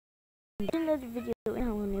Another video in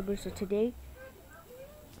Hello Neighbor. So today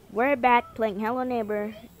we're back playing Hello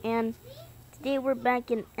Neighbor, and today we're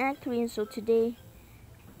back in Act 3. And so today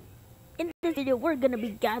in this video we're gonna be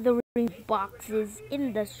gathering boxes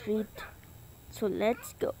in the street. So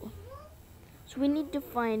let's go. So we need to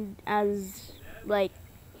find as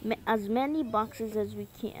many boxes as we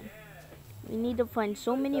can. We need to find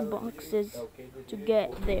so many boxes to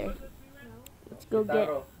get there. Let's go get.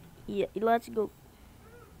 Yeah, let's go.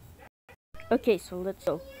 Okay, so let's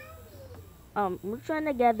go. We're trying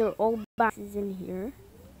to gather all boxes in here.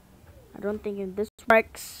 I don't think this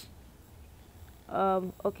works.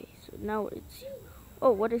 Okay, so now it's.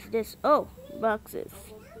 Oh, what is this? Oh, boxes.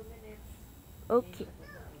 Okay,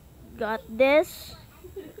 got this.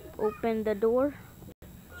 Open the door.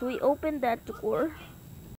 So we open that door.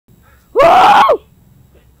 Whoa!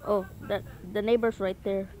 Oh, the neighbor's right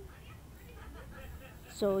there.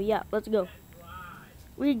 So yeah, let's go.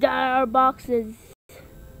 We got our boxes.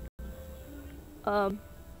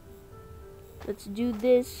 Let's do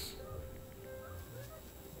this.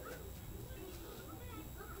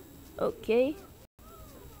 Okay.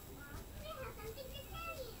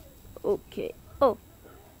 Okay. Oh.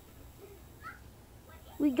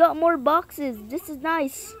 We got more boxes. This is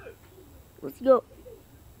nice. Let's go.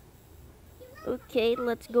 Okay,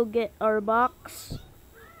 let's go get our box.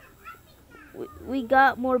 We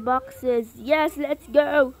got more boxes. Yes, let's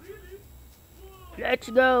go. Let's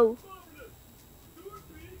go.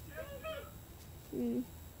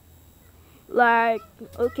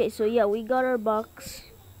 Okay, so yeah, we got our box.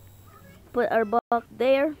 Put our box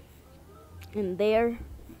there and there.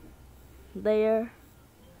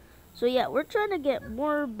 So yeah, we're trying to get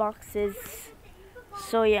more boxes.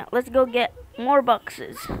 So yeah, let's go get more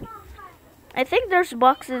boxes. I think there's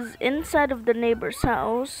boxes inside of the neighbor's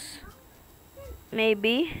house.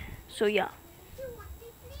 Maybe. So yeah.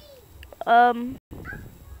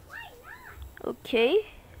 Okay.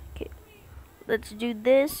 Let's do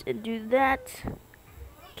this and do that.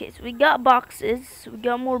 Okay, so we got boxes. We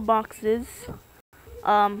got more boxes.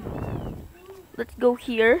 Let's go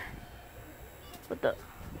here. What the?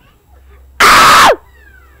 Ah!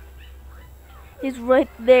 He's right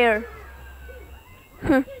there.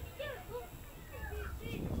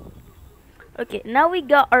 Okay, now we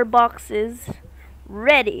got our boxes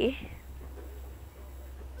ready.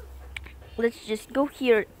 Let's just go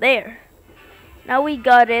here. There. Now we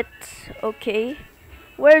got it. Okay.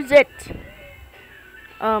 Where's it?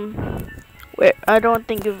 Where? I don't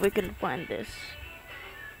think if we can find this.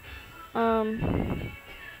 I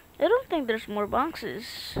don't think there's more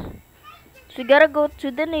boxes. So we gotta go to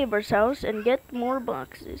the neighbor's house and get more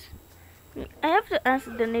boxes. I have to ask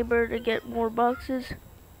the neighbor to get more boxes.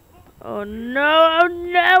 Oh no, oh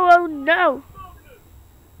no, oh no.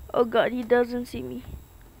 Oh god, he doesn't see me.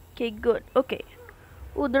 Okay, good. Okay.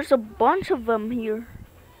 Oh, there's a bunch of them here.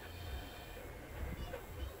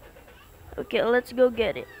 Okay, let's go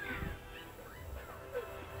get it.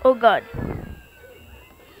 Oh god.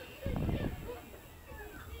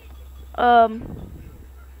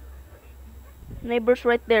 Neighbor's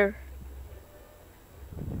right there.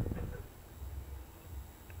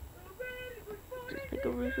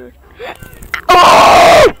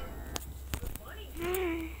 Oh!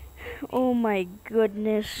 Oh my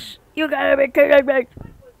goodness. You gotta be kidding me.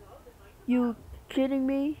 You kidding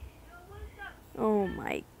me? Oh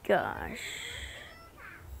my gosh.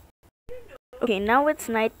 Okay, now it's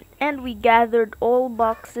night and we gathered all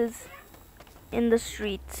boxes in the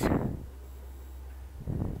streets.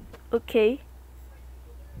 Okay.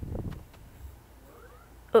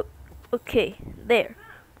 Oh, okay, there.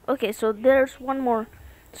 Okay, so there's one more.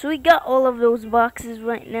 So we got all of those boxes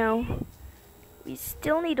right now. We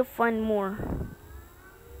still need to find more.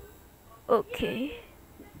 Okay.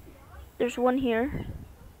 There's one here.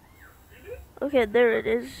 Okay, there it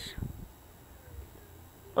is.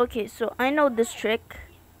 Okay, so I know this trick.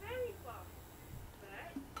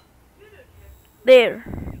 There.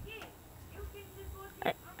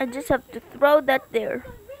 I just have to throw that there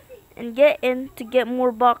and get in to get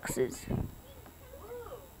more boxes.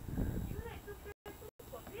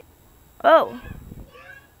 Oh.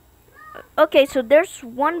 Okay, so there's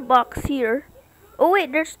one box here. Oh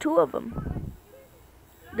wait, there's two of them.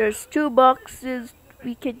 There's two boxes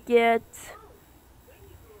we could get.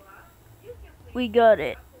 We got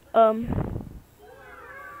it. Oh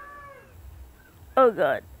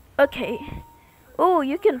god. Okay. Oh,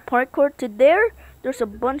 you can parkour to there. There's a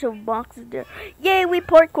bunch of boxes there. Yay, we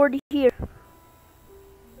parkoured here.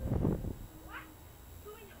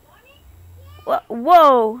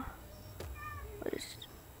 Whoa.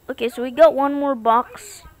 Okay, so we got one more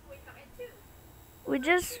box. We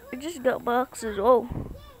just got boxes. Oh,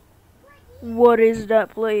 what is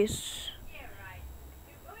that place?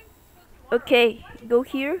 Okay, go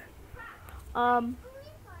here. Um,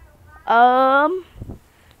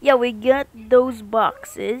 yeah, we got those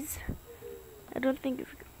boxes. I don't think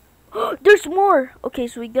if there's more. Okay,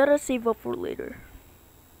 so we gotta save up for later.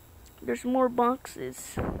 There's more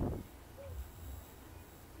boxes.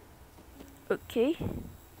 Okay.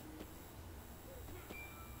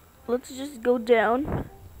 Let's just go down.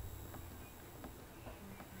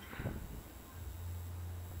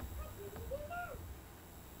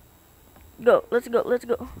 Go, let's go, let's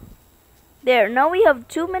go. There, now we have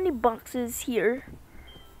too many boxes here.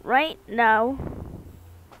 Right now.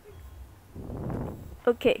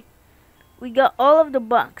 Okay. We got all of the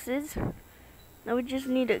boxes. Now we just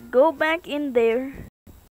need to go back in there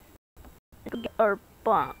and get our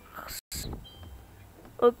box.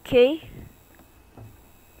 Okay.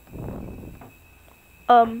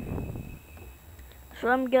 So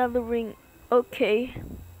I'm gathering. Okay.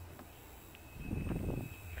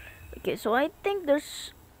 Okay, so I think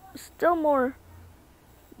there's still more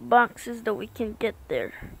boxes that we can get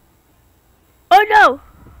there. Oh no!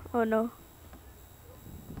 Oh no.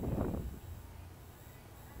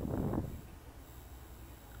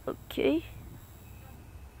 Okay.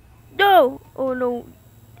 No! Oh no.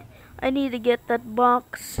 I need to get that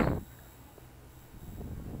box.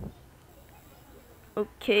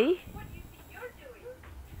 Okay.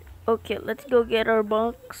 Okay, let's go get our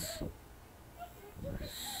box.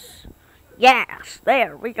 Yes,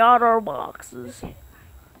 there, we got our boxes.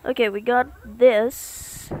 Okay, we got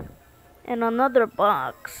this. And another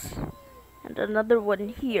box. And another one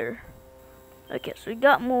here. Okay, so we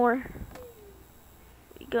got more.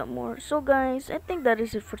 So guys, I think that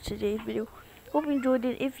is it for today's video. Hope you enjoyed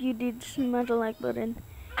it. If you did, smash the like button.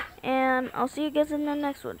 And I'll see you guys in the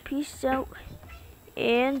next one. Peace out.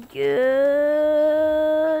 And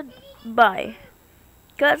goodbye.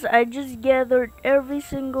 Cause I just gathered every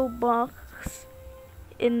single box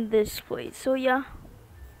in this place. So yeah.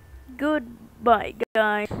 Goodbye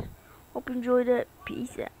guys. Hope you enjoyed it.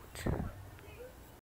 Peace out.